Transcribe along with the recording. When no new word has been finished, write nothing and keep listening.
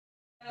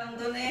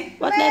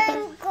What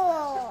letter?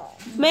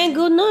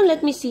 Mango. No,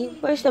 let me see.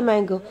 Where's the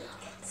mango?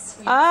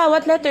 Ah,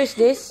 what letter is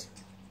this?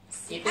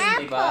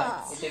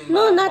 Apple.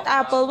 No, not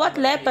apple. What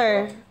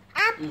letter?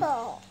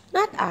 Apple.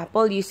 Not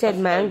apple. You said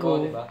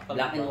mango.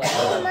 Black and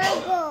white.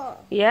 Mango.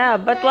 Yeah,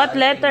 but what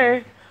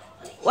letter?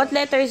 What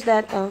letter is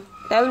that? Oh,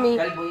 tell me.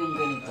 Kalbo yung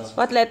ganito.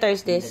 What letter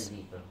is this?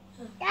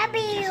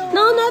 W.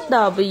 No, not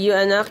W,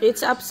 anak.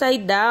 It's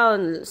upside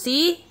down.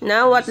 See?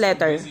 Now what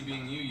letter?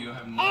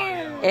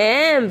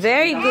 M.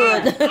 Very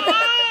good.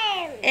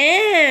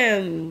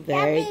 M.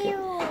 Very good.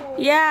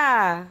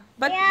 Yeah,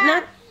 but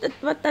not.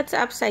 But that's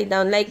upside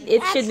down. Like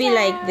it should be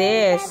like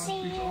this.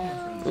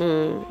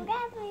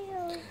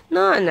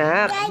 No,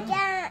 anak.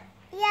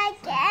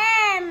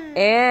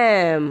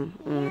 M.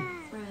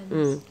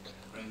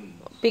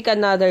 Pick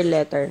another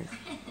letter.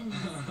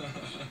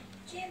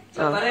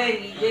 Oh.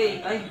 Ay,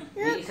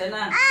 isa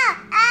na.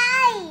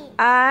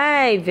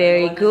 I.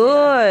 Very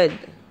good.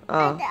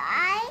 Oh.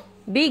 I.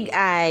 Big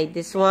I.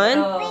 This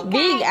one.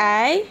 Big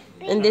I.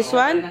 And this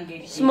one.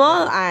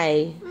 Small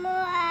I.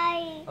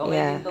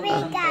 Yeah.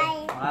 Big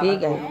eye.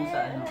 Big I.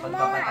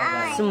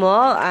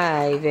 Small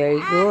I. Very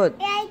good.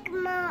 Like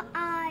my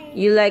eye.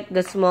 You like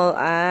the small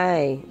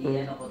I.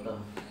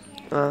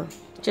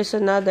 Just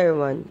another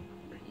one.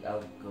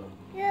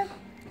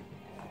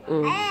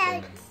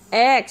 X.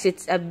 X.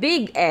 It's a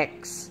big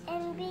X.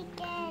 And big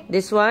X.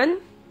 This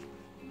one?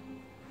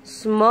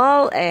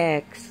 Small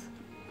X.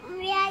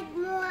 Like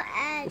more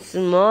X.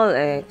 Small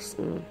X.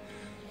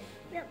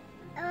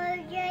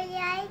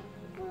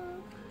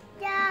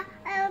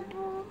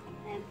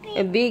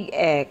 A big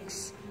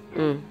X.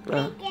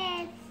 Big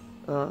X.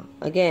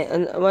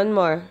 Again, one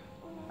more.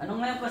 Ano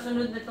nga yung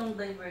pasunod nitong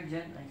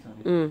divergent? Ay,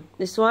 sorry.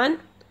 This one?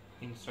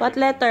 What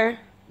letter?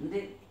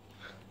 Hindi.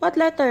 What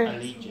letter?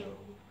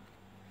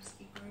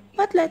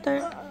 What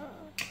letter?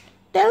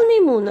 Tell me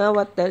muna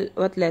what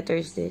letter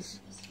is this?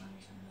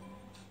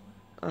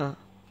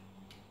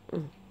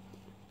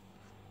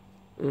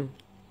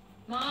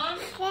 Mom.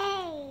 J.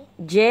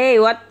 J.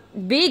 What?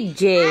 Big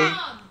J.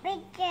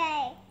 Big J.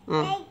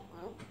 Like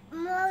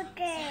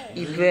motor.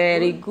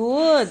 Very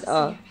good.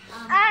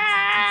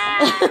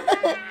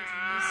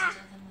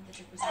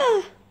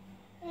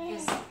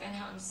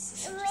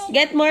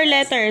 Get more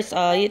letters.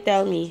 You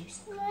tell me.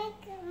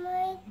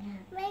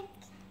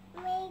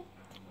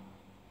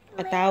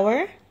 A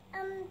tower?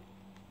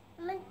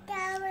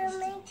 Tower.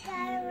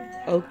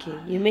 Okay,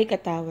 you make a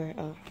tower.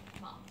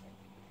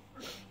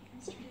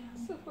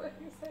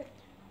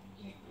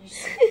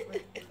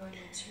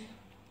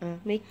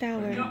 Make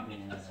tower.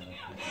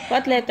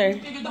 What letter?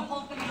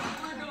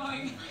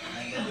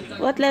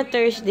 What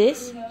letter is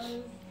this?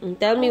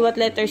 Tell me what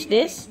letter is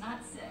this?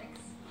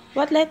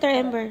 What letter,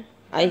 Ember?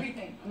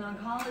 Everything. An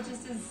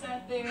oncologist is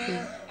set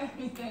there.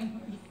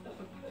 Everything.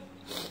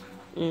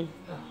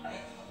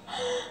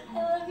 I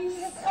love you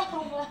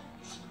so much.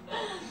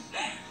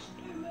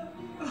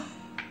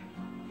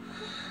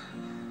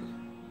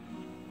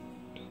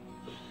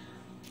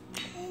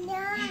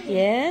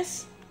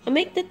 Yes?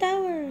 Make the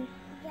tower.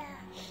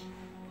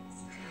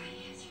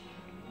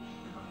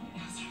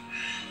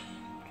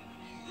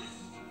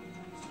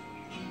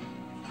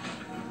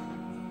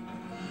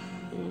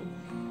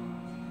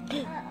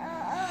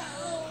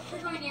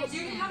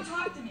 You're gonna have to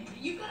talk to me.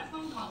 You've got a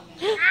phone call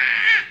again.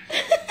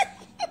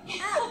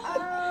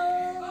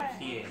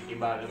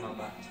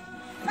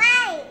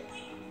 Five.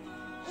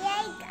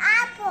 Like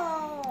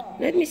apple.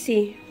 Let me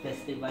see.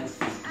 Festival.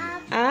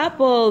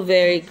 Apple.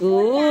 Very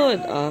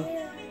good.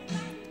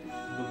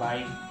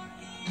 Dubai.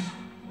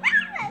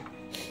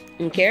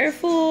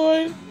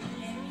 Careful.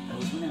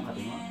 Tapos mo na yung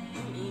kape mo.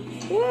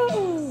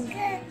 Whoa.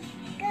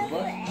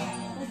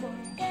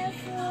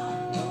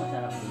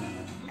 Masarap din naman.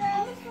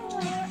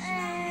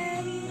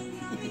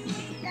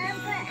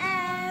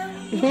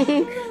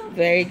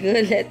 Very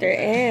good. Letter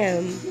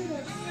M.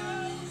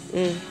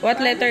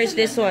 What letter is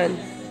this one?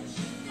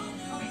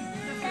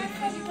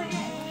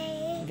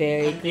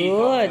 Very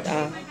good.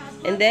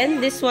 And then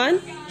this one?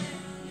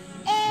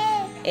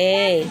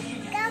 A.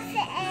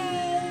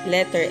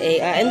 Letter A.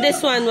 And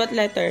this one, what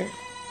letter?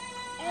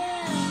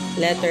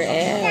 Letter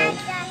L.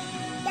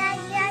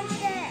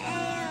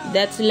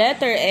 That's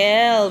letter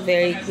L.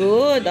 Very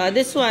good.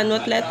 This one,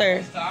 what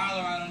letter?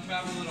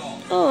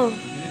 Oh.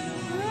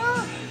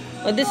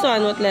 This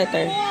one, what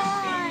letter?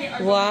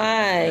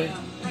 Y.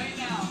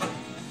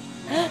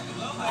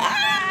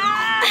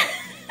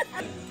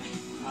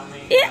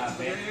 Yeah.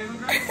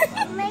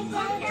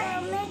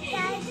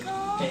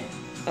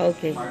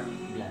 Okay.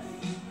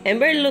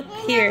 Ember, look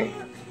here.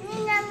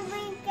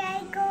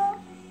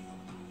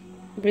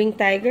 Bring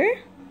tiger?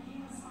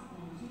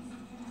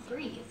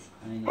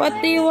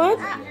 What do you want?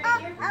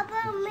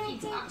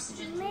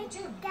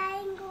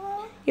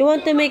 You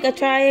want to make a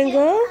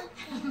triangle?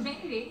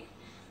 Maybe.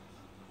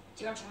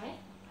 Do you want to try it?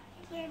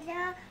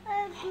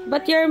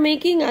 But you're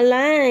making a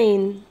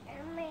line.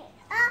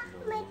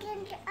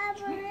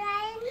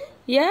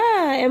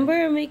 Yeah,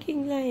 Ember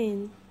making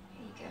line.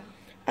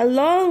 A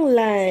long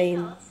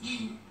line.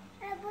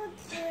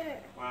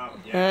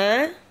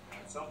 Huh?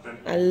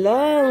 A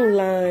long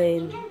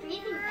line. I'm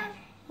breathing better.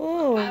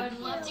 Oh. I would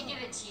love to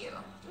give it to you.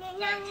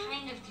 That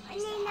kind of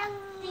used to have.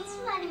 Thanks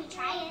for letting me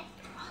try it.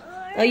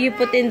 Oh, you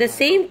put in the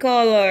same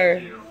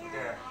color.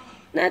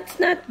 That's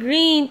not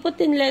green.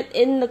 Put in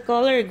the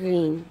color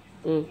green.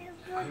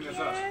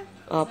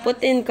 Oh,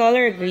 put in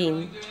color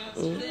green.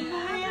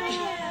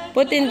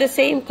 Put in the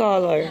same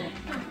color.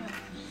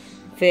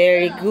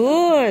 Very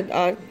good.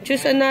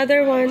 Choose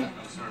another one.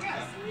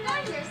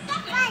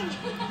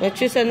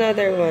 Choose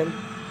another one.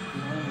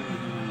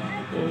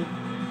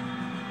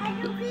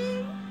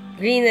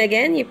 Green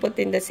again. You put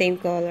in the same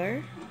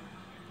color.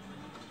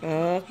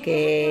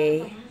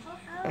 Okay.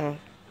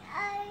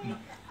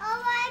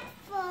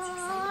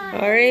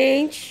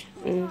 Orange.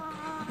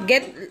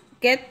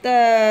 Get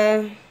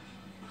the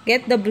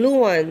blue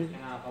one.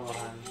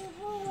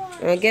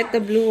 Get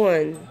the blue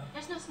one.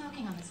 There's no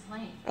smoking on this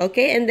plane.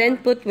 Okay, and then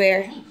put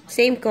where?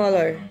 Same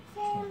color.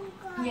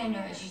 Yeah,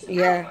 no, it's just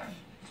Yeah.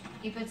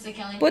 you put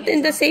Sikeli. Put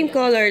in the same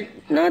color.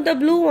 No, the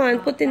blue one.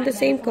 Put in the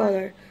same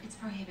color. It's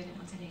prohibited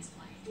on today's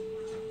flight.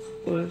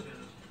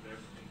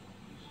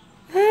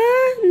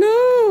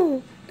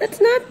 No. That's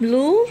not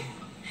blue.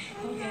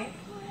 Okay.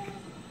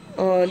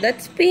 Oh,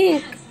 that's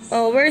pink.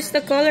 Oh, where's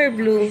the color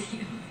blue?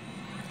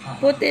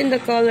 Put in the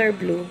color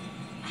blue.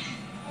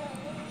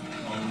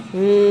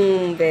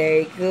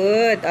 Very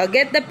good. Oh,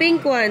 get the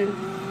pink one.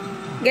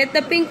 Get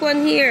the pink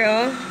one here,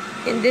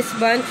 in this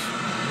bunch.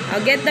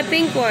 I'll get the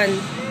pink one.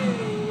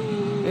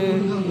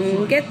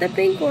 Get the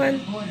pink one.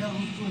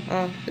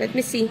 Oh, let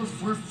me see.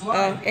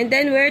 Oh, and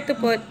then where to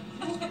put?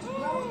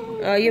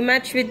 Oh, you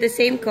match with the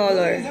same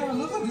color. I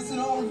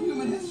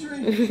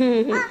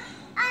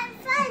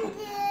found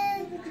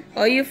it.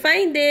 Oh, you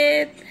find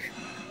it.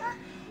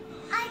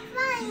 I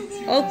found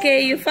it.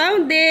 Okay, you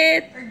found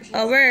it.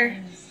 Oh,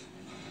 where?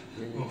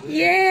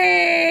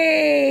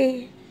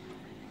 Yay!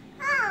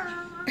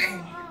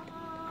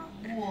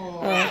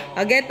 Oh,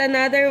 I'll get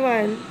another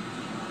one.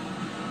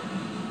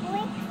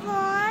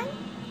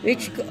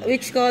 Which one?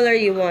 Which color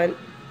you want?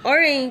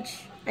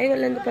 Orange. Ay,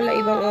 wala na pala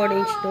ibang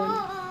orange doon.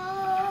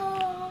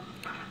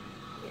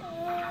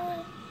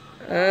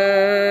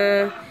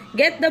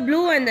 Get the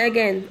blue one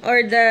again.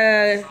 Or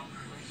the...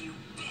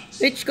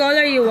 Which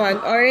color you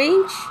want?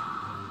 Orange?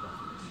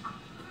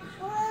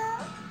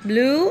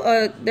 Blue?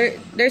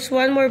 There's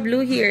one more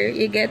blue here.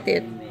 You get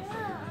it.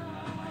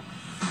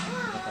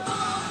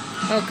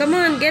 Oh, come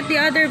on. Get the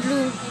other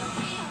blue.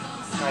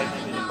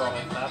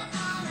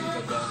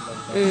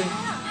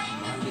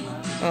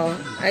 Oh,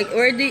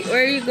 where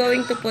are you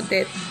going to put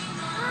it?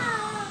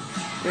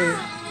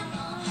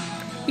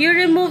 You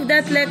remove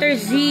that letter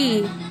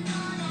Z.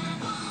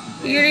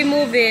 You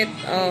remove it.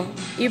 Oh,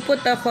 you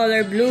put the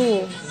color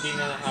blue. Hindi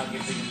na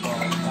nakagit yung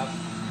pocket top.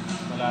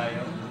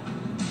 Malayo.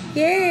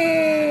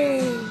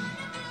 Yay!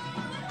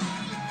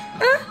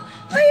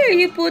 Why are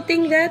you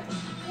putting that?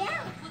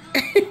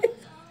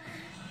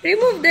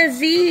 Remove the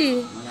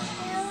Z.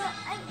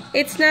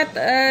 It's not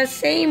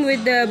same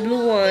with the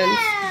blue ones.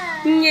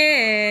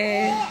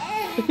 Yeah.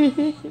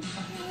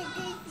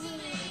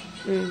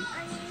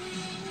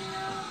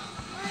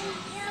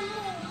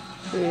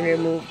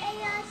 Remove.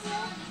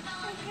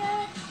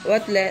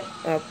 What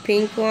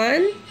pink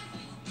one?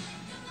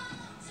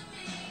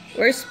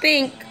 Where's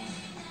pink?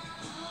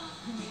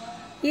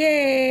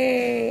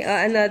 Yay!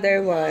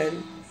 Another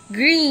one.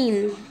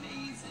 Green.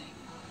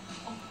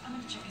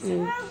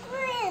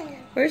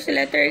 Where's the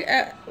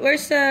letter?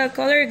 Where's the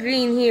color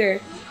green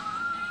here?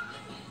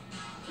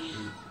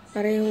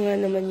 Pareho nga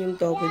naman yung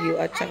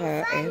W at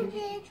saka M.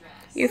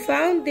 You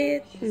found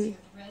it.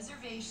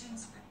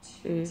 Reservations for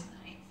two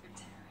tonight for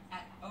dinner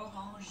at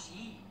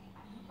Orange.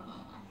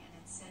 And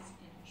it says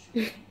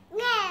in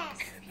Yes.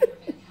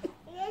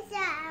 Yes,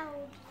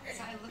 out.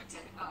 So I looked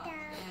it up,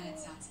 and it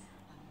sounds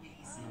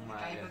amazing. The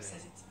guidebook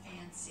says it's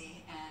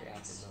fancy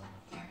and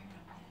very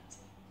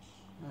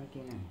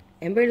romantic.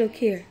 Ember, look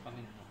here.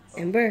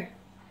 Ember,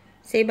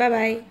 say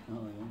bye-bye.